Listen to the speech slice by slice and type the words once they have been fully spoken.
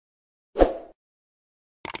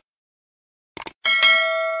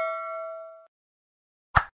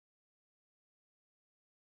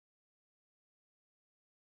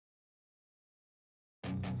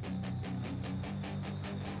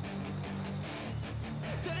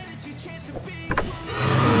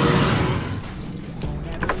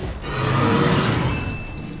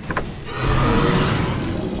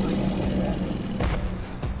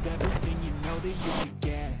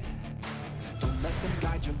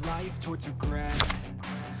Towards regret,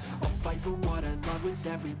 I'll fight for what I love with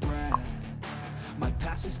every breath. My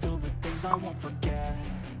past is filled with things I won't forget.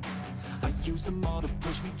 I use them all to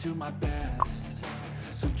push me to my best.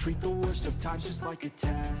 So treat the worst of times just like a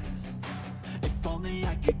test. If only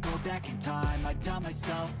I could go back in time, I'd tell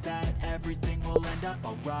myself that everything will end up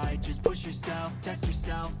alright. Just push yourself, test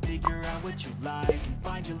yourself, figure out what you like, and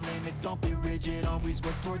find your limits, don't be rigid, always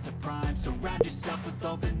work towards a prime. Surround yourself with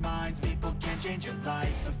open minds, people can change your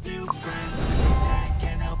life. A few friends that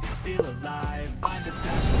can help you feel alive. Find a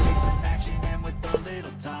passion, take some action, and with a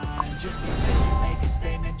little time, just be patient, make a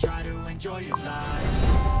statement, try to enjoy your life.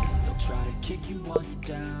 They'll try to kick you while you're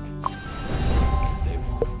down, they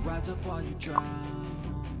wanna rise up while you drown.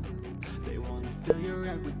 They wanna fill your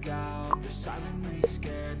head with doubt. They're silently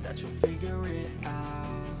scared that you'll figure it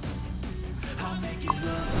out. I'll make it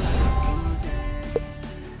look like I'm losing,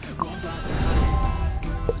 won't bother hiding my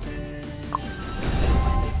bruises. And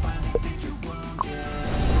when they finally think you're wounded,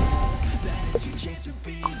 then it's your chance to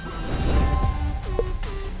be ruthless.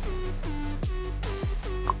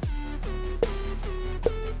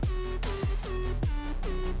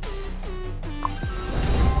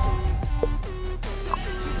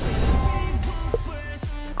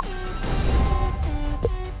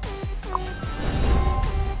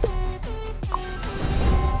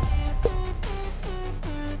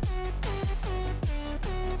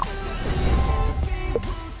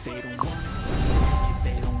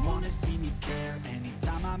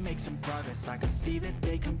 I can see that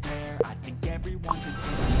they compare. I think everyone's in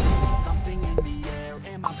there's something in the air.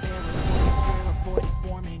 Am I paranoid? Scared a void is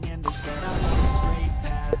forming and they're scared I love a straight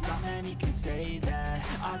path. Not many can say that.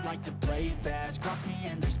 I like to play fast. Cross me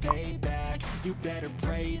and there's payback. You better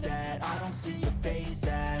pray that I don't see your face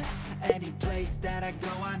at any place that I go.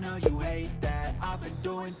 I know you hate that. I've been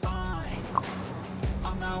doing fine,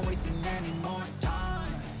 I'm not wasting any more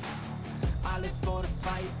time. I live for the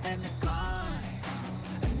fight and the climb.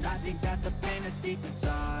 I think that the pain that's deep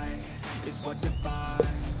inside is what defines.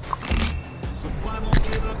 So I won't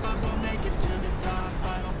give up, I will make it to the top.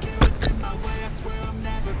 I don't care what's in my way, I swear I'm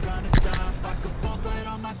never gonna stop. I could fall flat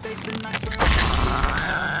on my face and I swear I'll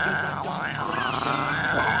they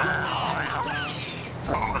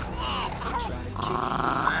try to kick you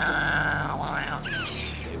down,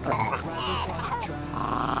 they won't rise up while you drown.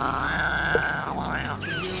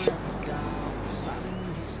 Figure it out, they're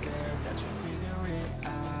silently scared that you'll figure it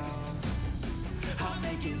out. I'll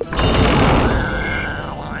make it look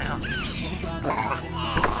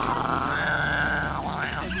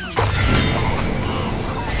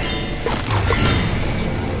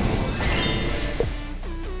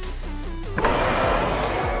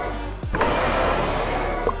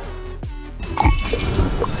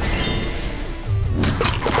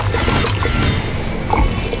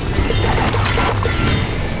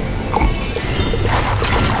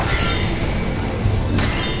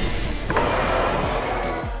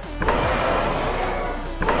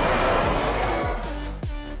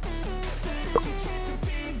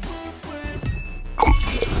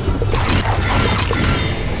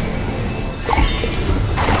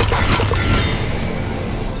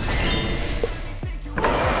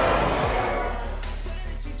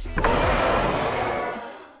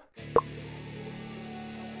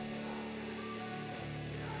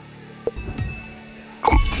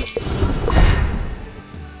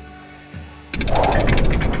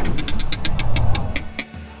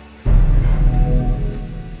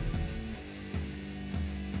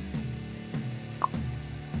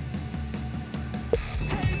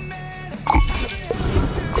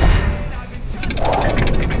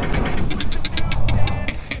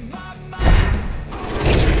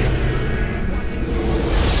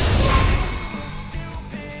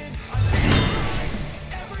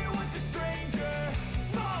straight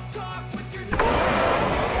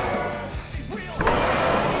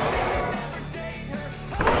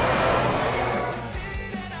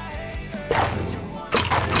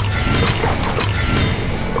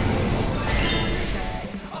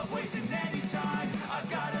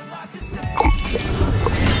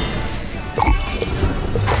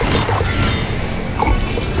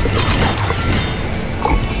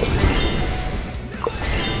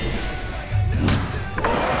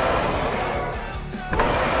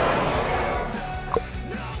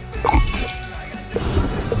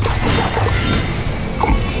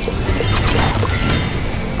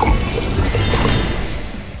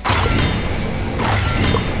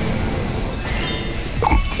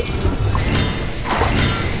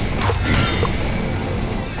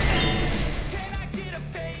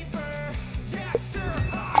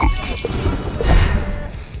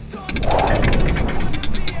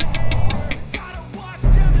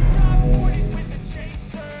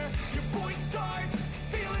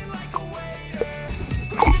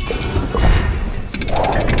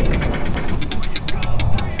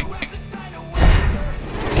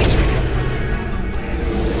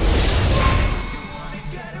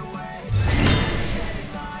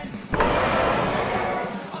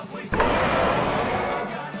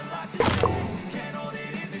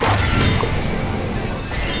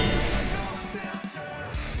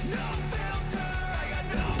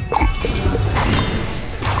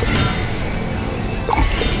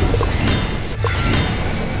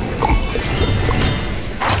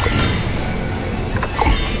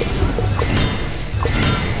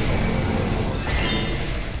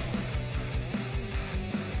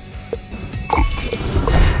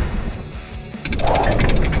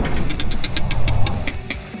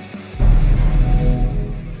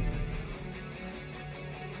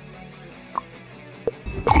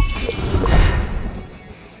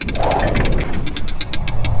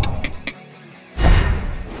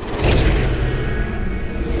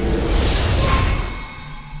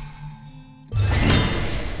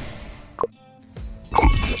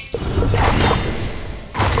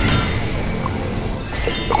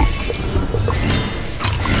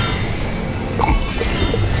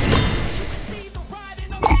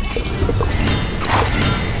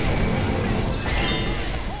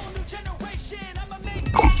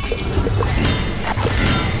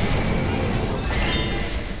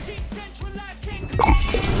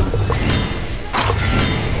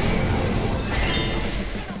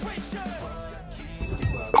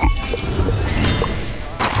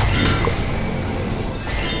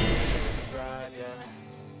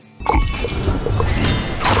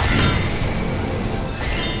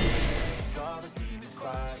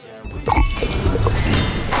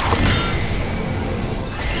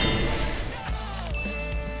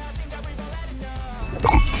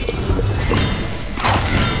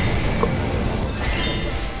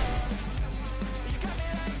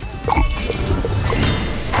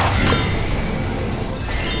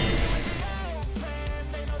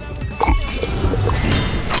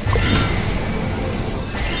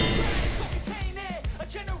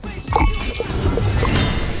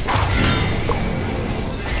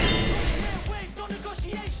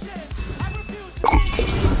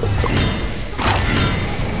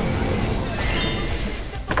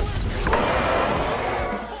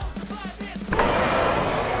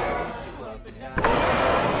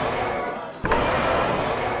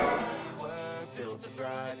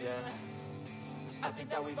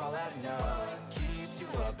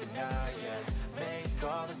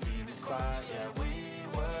make all the demons quiet. Yeah, we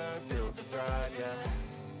were built to thrive, yeah.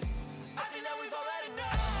 I think that we've all had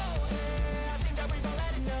enough. Yeah, I think that we've all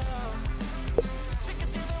had enough. Sick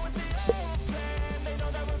of dealing with the old plan. They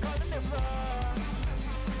know that we're calling it wrong.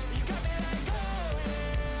 You got me like, oh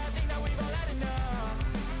yeah, I think that we've all had enough.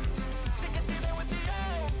 Sick of dealing with the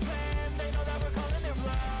old plan. They know that we're calling it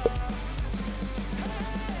wrong.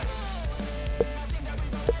 I think that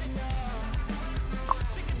we've all had enough.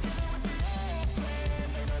 Sick of dealing with the old plan.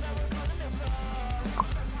 They know that we're calling it wrong.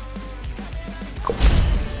 You got me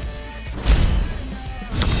like,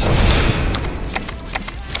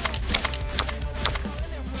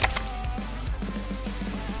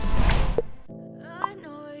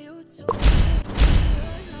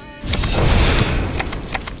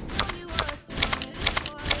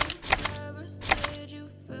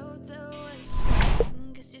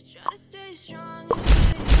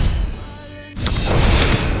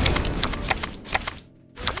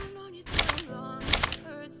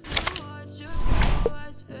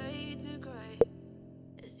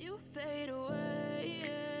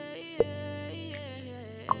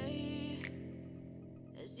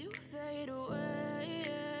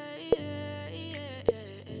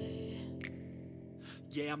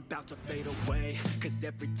 yeah, I'm about to fade away. Cause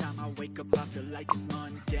every time I wake up I feel like it's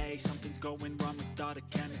Monday. Something's going wrong with all the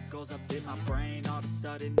chemicals up in my brain. All of a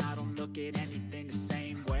sudden I don't look at anything the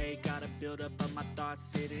same way. Gotta build up of my thoughts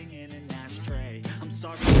sitting in an ashtray. I'm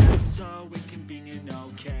sorry that I'm so inconvenient,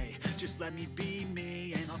 okay. Just let me be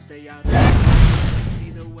me and I'll stay out of it. See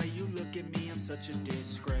the way you look at me, I'm such a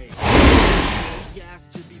disgrace. You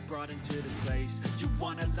asked to be brought into this place. You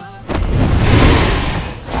wanna love me?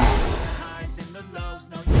 The highs and the lows,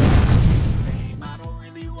 no, you're not the same. I don't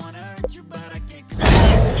really wanna hurt you, but I can't control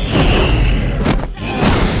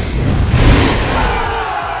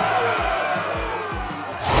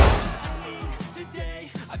I need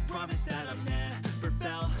today. I promise that I've never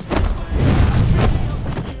felt this way. I really hope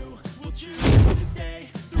that you will choose to stay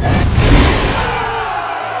through.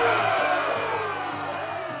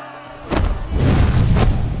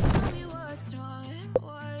 Tell me what's wrong and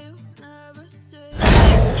why you never say.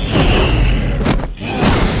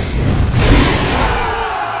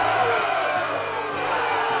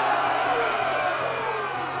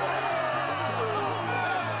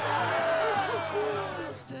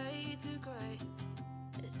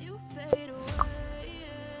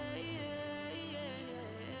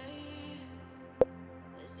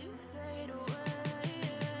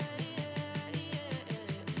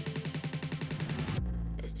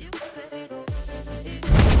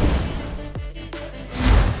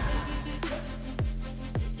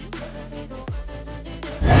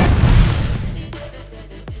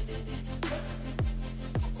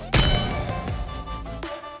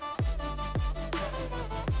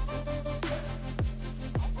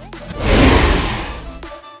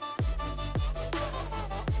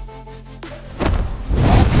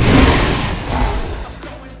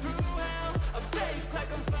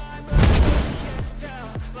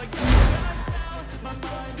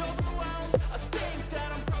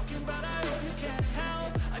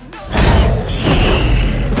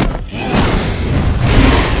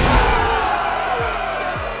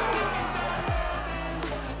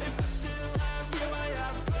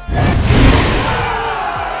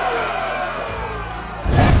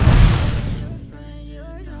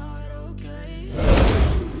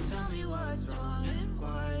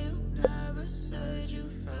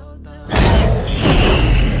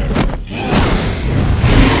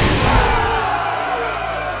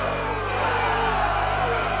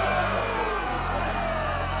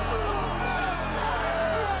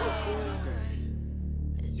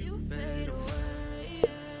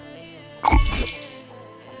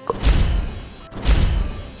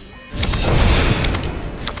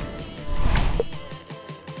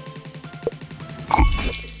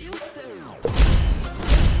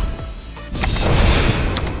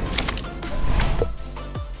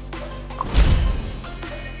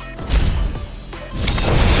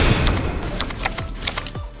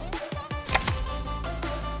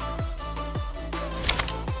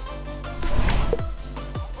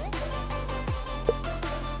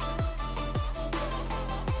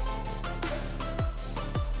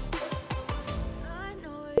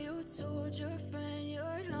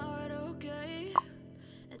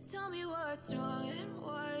 what's wrong and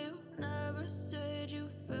why you never said you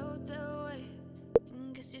felt that way.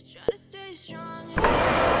 Guess you're trying to stay strong and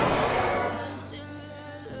until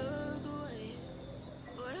I look away.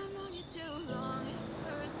 But I've known you too long, it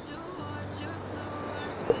hurts to watch your blue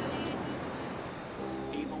eyes fade to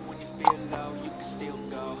gray. Even when you feel low, you can still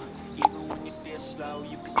go. Even when you feel slow,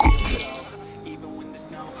 you can still go. Even when the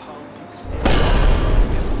no hope, you can still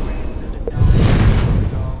never answer to no.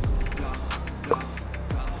 Go, go, go,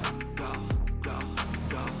 go, go, go,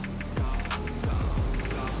 go, go,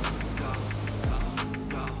 go, go, go,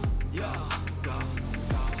 go, yeah, go,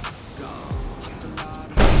 go, go. Hustle hard,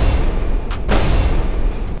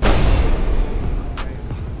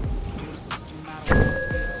 do the system, I don't wanna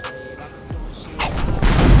be a slave. I've been doing shit.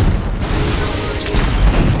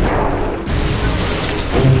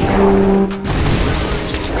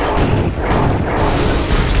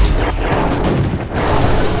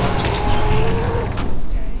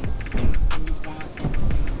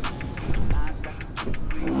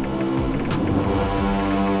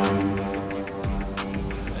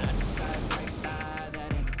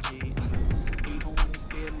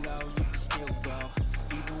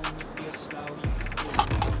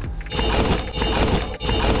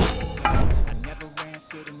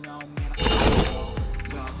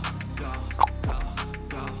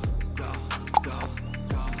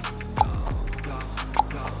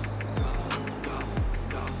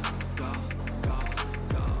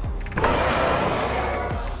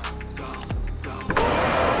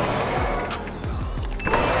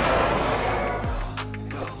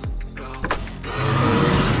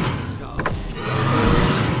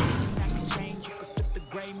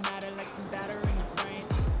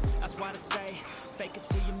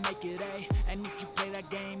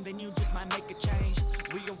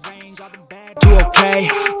 Okay,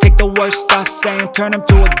 take the worst thoughts saying, turn them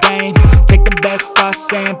to a game. Take the best thoughts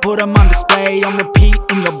saying, put them on display. On repeat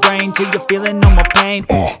in your brain till you're feeling no more pain.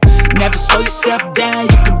 Never slow yourself down,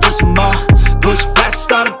 you can do some more. Push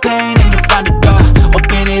past all the pain and you'll find a door.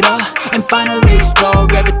 Open it up and finally explore.